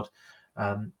that squad.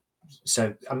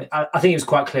 So I mean, I think it was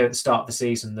quite clear at the start of the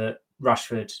season that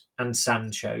Rashford and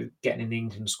Sancho getting in the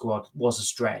England squad was a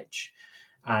stretch,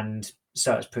 and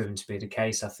so it's proven to be the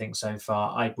case. I think so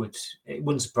far, it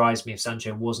wouldn't surprise me if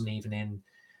Sancho wasn't even in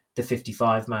the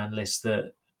 55-man list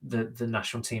that the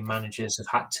national team managers have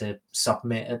had to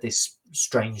submit at this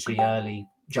strangely early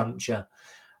juncture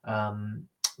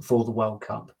for the World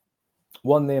Cup.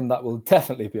 One name that will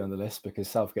definitely be on the list, because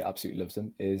Southgate absolutely loves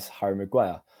him, is Harry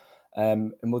Maguire.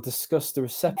 And we'll discuss the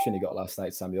reception he got last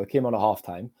night, Samuel. He came on at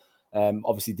half-time.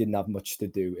 Obviously didn't have much to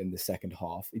do in the second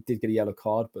half. He did get a yellow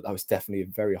card, but that was definitely a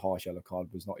very harsh yellow card.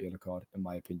 It was not a yellow card, in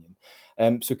my opinion.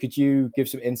 So could you give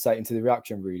some insight into the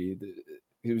reaction, really?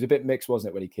 It was a bit mixed, wasn't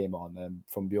it, when he came on,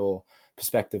 from your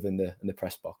perspective in the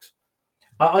press box?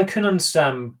 I couldn't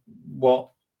understand what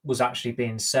was actually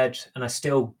being said, and I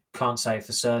still can't say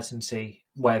for certainty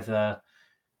whether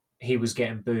he was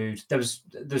getting booed. There was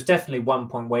definitely one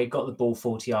point where he got the ball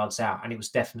 40 yards out, and it was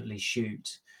definitely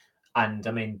shoot. And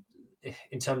I mean,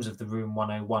 in terms of the room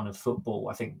 101 of football,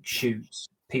 I think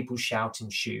people shout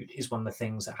and shoot is one of the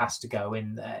things that has to go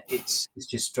in there. It's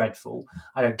just dreadful.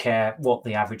 I don't care what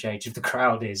the average age of the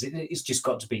crowd is. It's just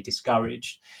got to be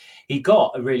discouraged. He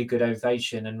got a really good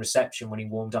ovation and reception when he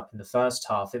warmed up in the first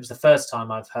half. It was the first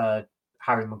time I've heard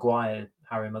Harry Maguire,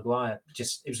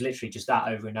 it was literally just that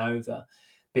over and over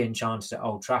being chanted at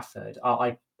Old Trafford.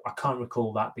 I can't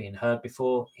recall that being heard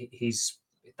before. He's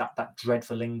that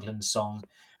dreadful England song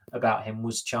about him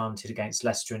was chanted against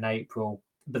Leicester in April,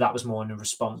 but that was more in a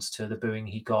response to the booing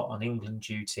he got on England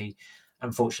duty.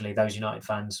 Unfortunately, those United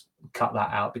fans cut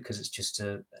that out because it's just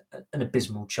an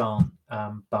abysmal chant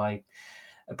by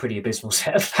a pretty abysmal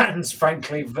set of fans,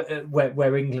 frankly,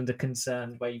 where England are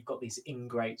concerned, where you've got these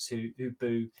ingrates who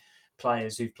boo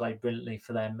players who've played brilliantly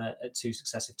for them at 2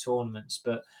 successive tournaments.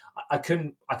 But I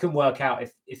couldn't work out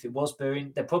if it was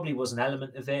booing. There probably was an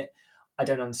element of it. I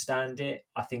don't understand it.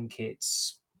 I think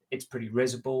it's pretty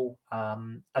risible.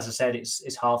 As I said,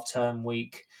 it's half-term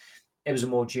week. It was a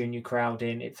more junior crowd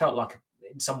in. It felt like,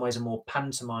 in some ways, a more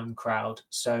pantomime crowd.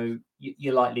 So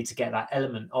you're likely to get that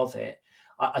element of it.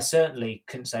 I certainly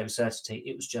couldn't say with certainty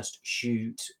it was just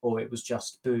shoot or it was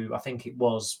just boo. I think it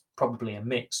was probably a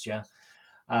mixture.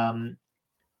 And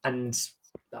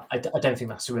I don't think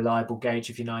that's a reliable gauge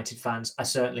of United fans. I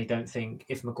certainly don't think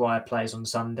if Maguire plays on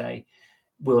Sunday,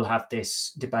 we'll have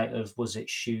this debate of was it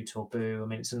shoot or boo. I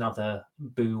mean, it's another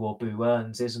boo or boo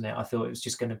earns, isn't it? I thought it was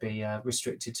just going to be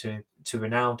restricted to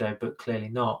Ronaldo, but clearly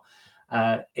not.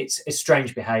 It's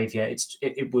strange behaviour.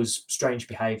 It was strange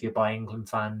behaviour by England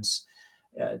fans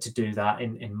to do that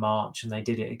in March, and they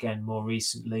did it again more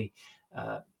recently.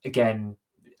 Again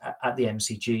at the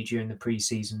MCG during the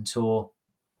pre-season tour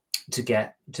to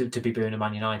get to be booing a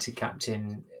Man United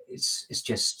captain. It's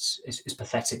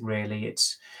pathetic, really.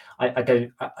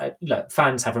 Look,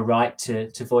 fans have a right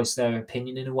to voice their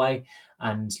opinion in a way,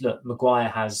 and look, Maguire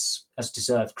has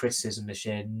deserved criticism this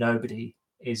year. Nobody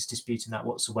is disputing that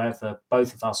whatsoever.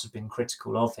 Both of us have been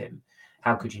critical of him.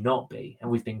 How could you not be?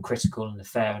 And we've been critical in a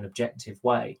fair and objective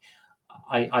way.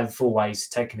 I've always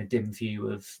taken a dim view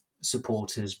of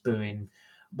supporters booing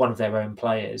one of their own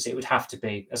players. It would have to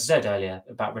be, as I said earlier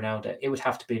about Ronaldo, it would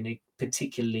have to be a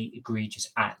particularly egregious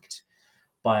act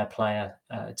by a player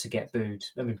to get booed.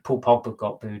 I mean, Paul Pogba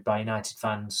got booed by United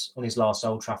fans on his last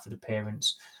Old Trafford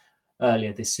appearance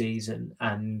earlier this season,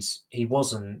 and he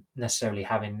wasn't necessarily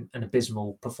having an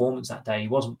abysmal performance that day. He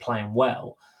wasn't playing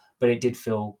well, but it did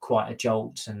feel quite a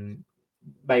jolt, and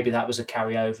maybe that was a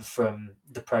carryover from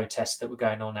the protests that were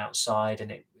going on outside,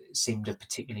 and it seemed a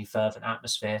particularly fervent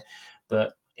atmosphere.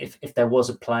 But if there was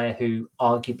a player who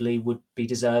arguably would be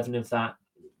deserving of that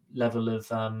level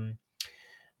of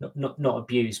not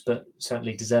abuse, but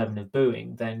certainly deserving of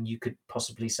booing, then you could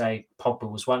possibly say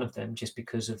Pogba was one of them, just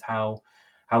because of how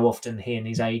often he and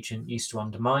his agent used to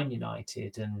undermine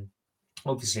United, and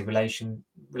obviously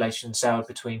relations soured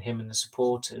between him and the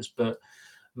supporters. But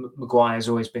Maguire's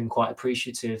always been quite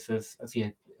appreciative of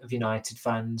United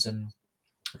fans and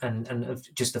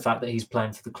of just the fact that he's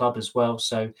playing for the club as well.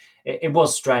 So it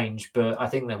was strange, but I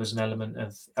think there was an element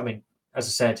of, I mean, as I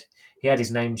said, he had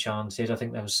his name chanted. I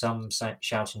think there was some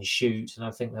shouting shoot, and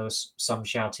I think there was some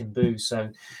shouting boo. So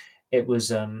it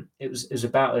was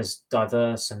about as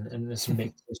diverse and as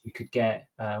mixed as you could get,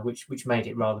 which made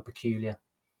it rather peculiar.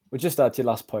 Well, just to add to your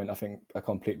last point, I think I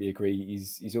completely agree.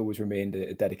 He's always remained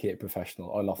a dedicated professional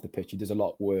on and off the pitch. He does a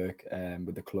lot of work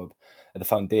with the club, at the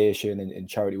foundation, and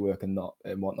charity work and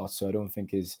whatnot. So I don't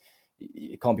think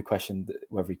it can't be questioned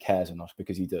whether he cares or not,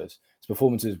 because he does. His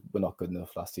performances were not good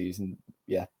enough last season.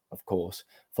 Yeah, of course,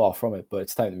 far from it. But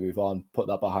it's time to move on, put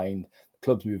that behind. The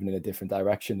club's moving in a different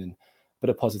direction, and a bit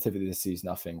of positivity this season,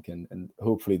 I think. And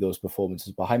hopefully those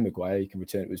performances behind Maguire, he can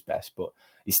return to his best. But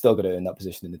he's still got to earn that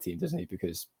position in the team, doesn't he?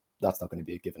 Because that's not going to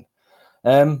be a given.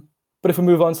 But if we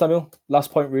move on, Samuel,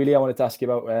 last point really, I wanted to ask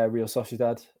you about Real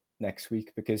Sociedad next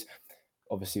week, because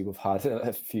obviously we've had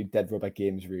a few dead rubber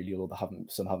games really, although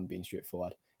some haven't been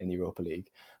straightforward in the Europa League.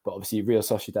 But obviously Real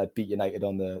Sociedad beat United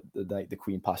on the night the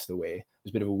Queen passed away. It was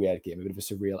a bit of a weird game, a bit of a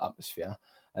surreal atmosphere.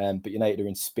 But United are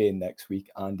in Spain next week,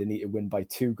 and they need to win by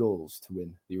 2 goals to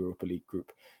win the Europa League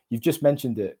group. You've just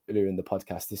mentioned it earlier in the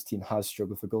podcast. This team has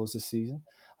struggled for goals this season.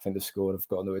 I think they've scored, I've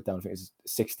got to note it down, I think it's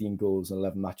 16 goals in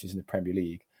 11 matches in the Premier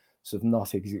League. So they've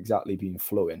not exactly been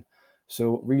flowing.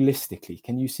 So realistically,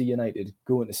 can you see United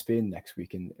going to Spain next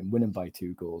week and winning by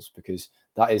 2 goals? Because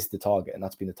that is the target, and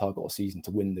that's been the target all season,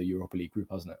 to win the Europa League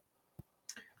group, hasn't it?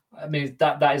 I mean,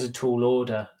 that is a tall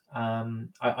order.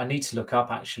 I need to look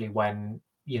up actually when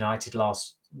United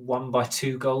last won by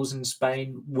 2 goals in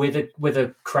Spain with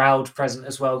a crowd present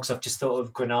as well, because I've just thought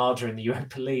of Granada in the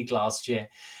Europa League last year.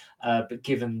 But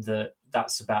given that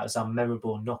that's about as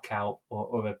unmemorable a knockout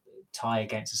or a tie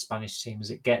against a Spanish team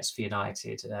as it gets for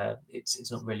United,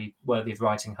 it's not really worthy of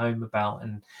writing home about.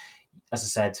 And as I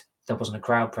said, there wasn't a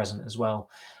crowd present as well.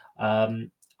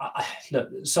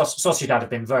 Look, Sociedad have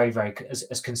been very, very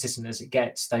as consistent as it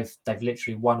gets. They've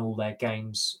literally won all their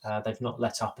games. They've not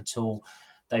let up at all.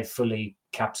 They've fully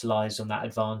capitalised on that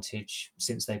advantage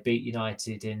since they beat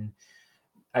United in,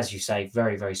 as you say,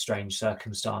 very, very strange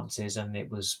circumstances. And it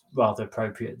was rather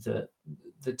appropriate that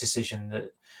the decision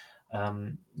that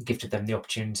gifted them the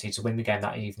opportunity to win the game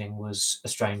that evening was a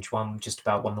strange one, just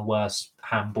about one of the worst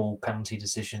handball penalty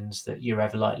decisions that you're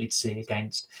ever likely to see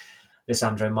against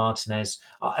Lisandro Martinez.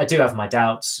 I do have my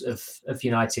doubts of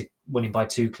United winning by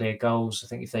 2 clear goals. I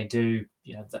think if they do,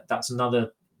 that's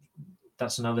another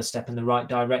step in the right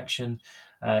direction.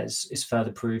 It's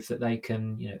further proof that they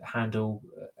can, handle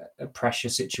a pressure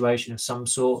situation of some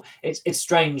sort. It's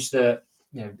strange that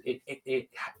it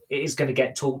is going to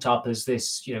get talked up as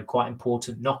this quite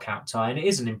important knockout tie, and it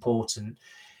is an important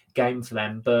game for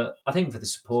them. But I think for the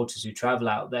supporters who travel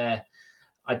out there,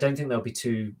 I don't think they'll be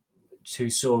too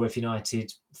sore if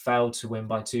United fail to win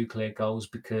by 2 clear goals,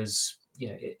 because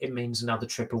it means another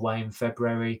trip away in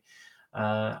February.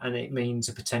 And it means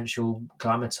a potential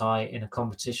glamour tie in a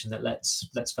competition that,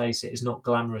 let's face it, is not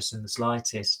glamorous in the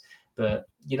slightest. But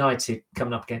United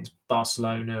coming up against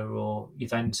Barcelona or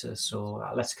Juventus or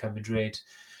Atletico Madrid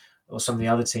or some of the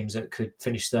other teams that could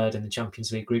finish third in the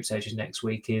Champions League group stages next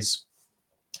week is,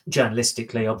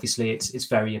 journalistically, obviously, it's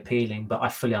very appealing. But I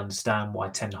fully understand why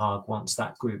Ten Hag wants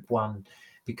that Group 1,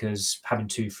 because having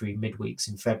 2 free midweeks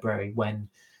in February when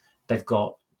they've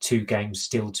got 2 games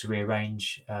still to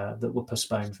rearrange that were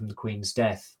postponed from the Queen's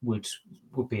death would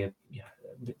be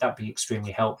that'd be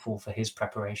extremely helpful for his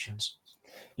preparations.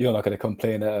 You're not going to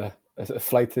complain at a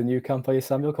flight to the Nou Camp, are you,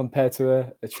 Samuel, compared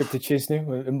to a trip to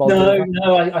Chisinau in Moldova?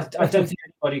 No, I don't think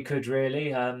anybody could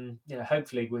really.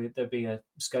 Hopefully there'll be a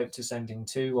scope to sending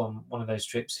 2 on one of those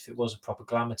trips if it was a proper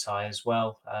glamour tie as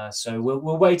well. So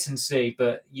we'll wait and see.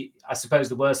 But I suppose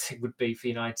the worst thing would be for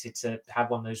United to have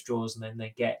one of those draws and then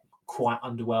they get quite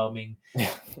underwhelming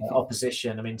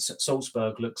opposition. I mean,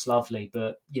 Salzburg looks lovely,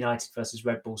 but United versus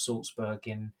Red Bull Salzburg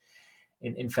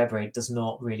in February does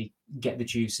not really get the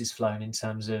juices flowing in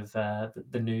terms of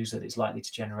the news that it's likely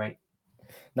to generate.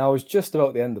 Now, I was just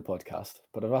about to end the podcast,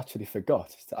 but I've actually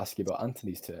forgot to ask you about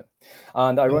Anthony's turn.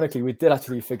 And ironically, we did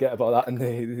actually forget about that in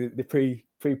the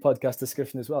pre-podcast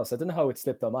discussion as well. So I don't know how it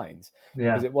slipped our minds,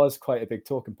 because it was quite a big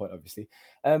talking point, obviously.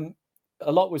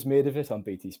 A lot was made of it on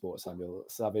BT Sports, Samuel.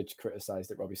 Savage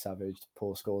criticised it, Robbie Savage,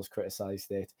 Paul Scholes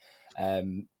criticised it.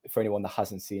 For anyone that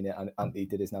hasn't seen it, Anthony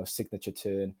did his now signature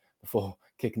turn before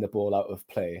kicking the ball out of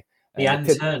play. The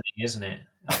Anturning, isn't it?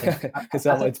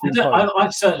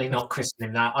 I've certainly not christened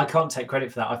him that. I can't take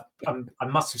credit for that. I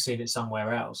must have seen it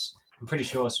somewhere else. I'm pretty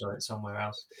sure I saw it somewhere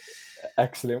else.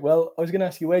 Excellent. Well, I was going to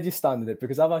ask you, where do you stand with it?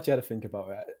 Because I've actually had to think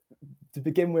about it. To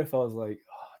begin with, I was like,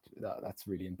 that's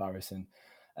really embarrassing.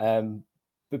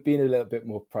 But being a little bit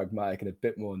more pragmatic and a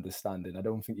bit more understanding, I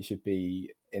don't think you should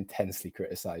be intensely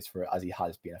criticised for it as he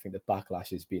has been. I think the backlash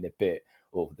has been a bit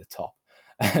over the top.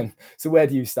 So where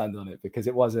do you stand on it? Because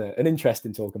it was an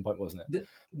interesting talking point, wasn't it?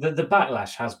 The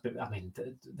backlash has been, I mean,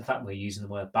 the fact we're using the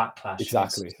word backlash.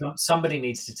 Exactly. Somebody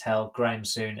needs to tell Graham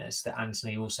Souness that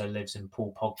Anthony also lives in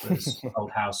Paul Pogba's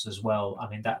old house as well. I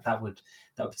mean, that would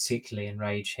particularly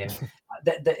enrage him.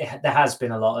 There has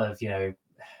been a lot of,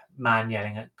 man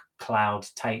yelling at cloud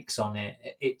takes on it.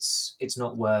 It's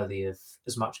not worthy of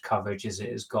as much coverage as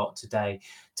it has got today.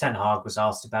 Ten Hag was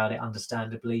asked about it,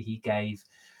 understandably. He gave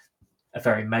a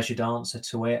very measured answer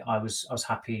to it. I was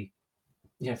happy,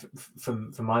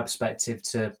 from my perspective,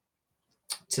 to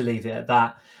leave it at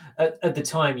that. At the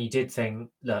time, you did think,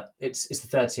 look, it's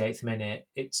the 38th minute.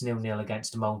 It's 0-0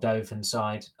 against a Moldovan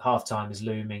side. Half-time is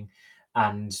looming,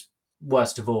 and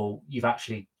worst of all, you've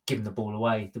actually given the ball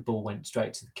away. The ball went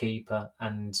straight to the keeper,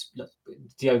 and look,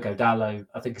 Diogo Dalot,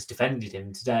 I think, has defended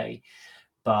him today,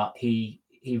 but he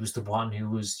was the one who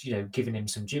was, giving him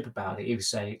some jib about it. He was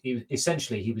saying, you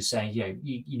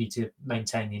need to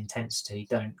maintain the intensity.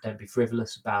 Don't be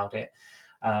frivolous about it.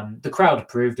 The crowd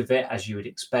approved of it, as you would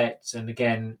expect. And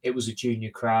again, it was a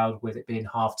junior crowd, with it being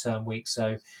half-term week,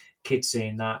 so kids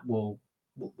seeing that will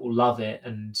love it.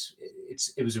 And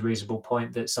it was a reasonable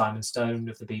point that Simon Stone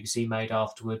of the BBC made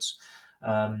afterwards,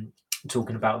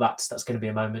 talking about that's going to be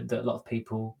a moment that a lot of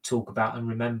people talk about and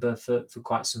remember for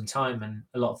quite some time. And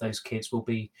a lot of those kids will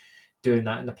be doing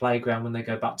that in the playground when they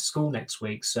go back to school next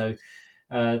week. So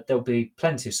there'll be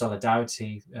plenty of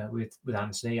solidarity with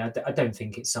Anthony. I don't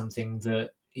think it's something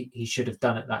that he should have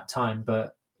done at that time,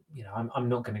 but I'm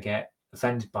not going to get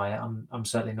offended by it. I'm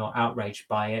certainly not outraged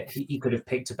by it. He could have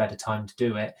picked a better time to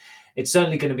do it. It's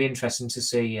certainly going to be interesting to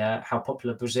see how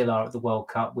popular Brazil are at the World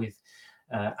Cup with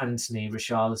Antony,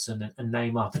 Richarlison, and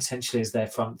Neymar potentially as their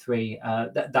front three.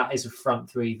 That is a front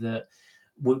three that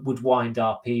would wind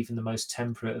up even the most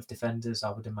temperate of defenders,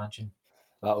 I would imagine.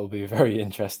 That will be very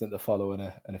interesting to follow in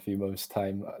a few months'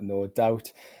 time, no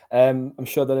doubt. I'm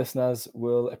sure the listeners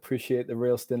will appreciate the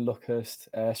Railston Luckhurst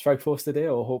Strikeforce today,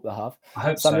 or hope they have. I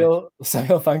hope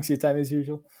Samuel, thanks for your time as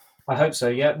usual. I hope so,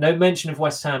 yeah. No mention of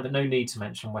West Ham, but no need to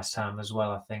mention West Ham as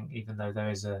well, I think, even though there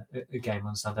is a game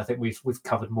on Sunday. I think we've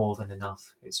covered more than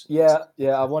enough. Yeah,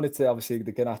 I wanted to, obviously,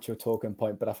 the Garnacho talking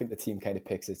point, but I think the team kind of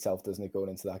picks itself, doesn't it, going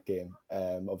into that game?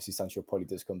 Obviously, Sancho probably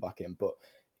does come back in, but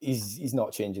he's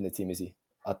not changing the team, is he,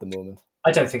 at the moment?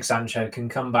 I don't think Sancho can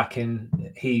come back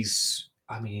in. He's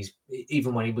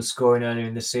even when he was scoring earlier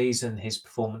in the season, his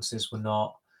performances were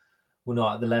not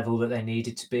at the level that they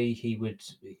needed to be. He would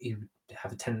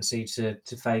have a tendency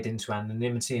to fade into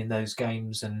anonymity in those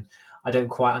games, and I don't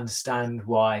quite understand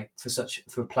why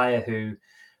for a player who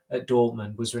at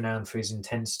Dortmund was renowned for his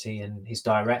intensity and his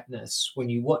directness. When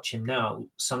you watch him now,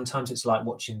 sometimes it's like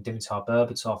watching Dimitar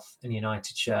Berbatov in a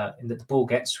United shirt, in that the ball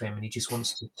gets to him and he just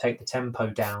wants to take the tempo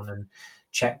down and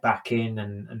check back in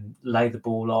and lay the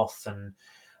ball off and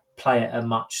play at a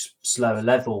much slower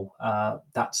level.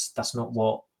 That's not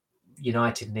what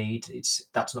United need.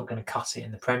 That's not going to cut it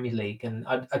in the Premier League, and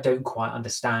I don't quite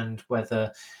understand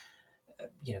whether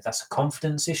that's a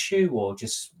confidence issue or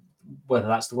just whether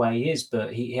that's the way he is.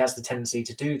 But he has the tendency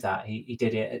to do that. He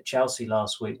did it at Chelsea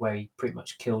last week, where he pretty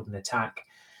much killed an attack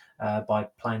by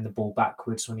playing the ball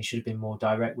backwards when he should have been more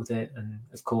direct with it. And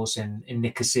of course, in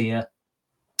Nicosia,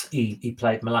 he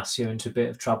played Malacia into a bit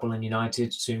of trouble, and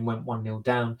United soon went 1-0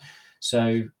 down.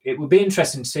 So it would be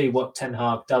interesting to see what Ten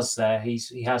Hag does there.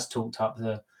 He has talked up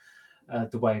the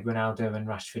way Ronaldo and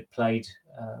Rashford played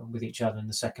with each other in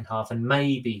the second half, and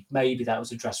maybe that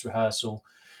was a dress rehearsal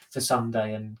for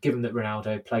Sunday. And given that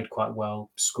Ronaldo played quite well,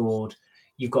 scored,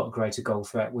 you've got a greater goal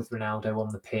threat with Ronaldo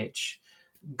on the pitch.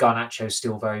 Garnacho's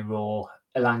still very raw.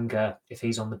 Elanga, if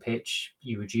he's on the pitch,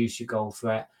 you reduce your goal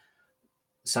threat.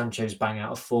 Sancho's bang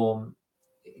out of form.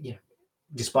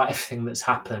 Despite everything that's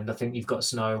happened, I think you've got a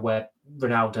scenario where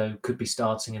Ronaldo could be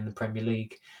starting in the Premier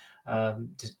League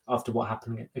after what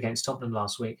happened against Tottenham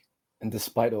last week. And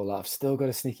despite all that, I've still got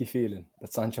a sneaky feeling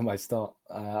that Sancho might start.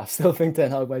 I still think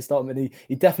Ten Hag might start him, and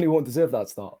he definitely won't deserve that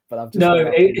start. But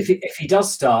if he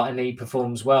does start and he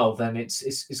performs well, then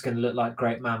it's going to look like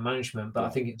great man management. But I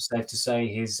think it's safe to say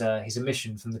his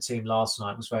omission from the team last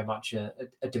night was very much a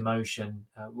demotion.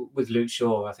 With Luke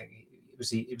Shaw, I think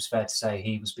it was fair to say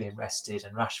he was being rested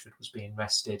and Rashford was being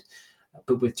rested.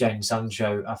 But with Jadon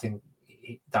Sancho, I think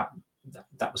that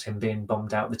was him being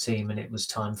bombed out of the team, and it was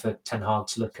time for Ten Hag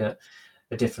to look at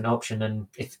a different option. And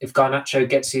if Garnacho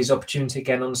gets his opportunity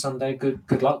again on Sunday,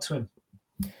 good luck to him.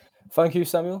 Thank you,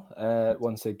 Samuel,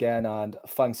 once again, and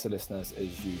thanks to listeners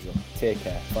as usual. Take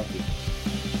care. Thank you.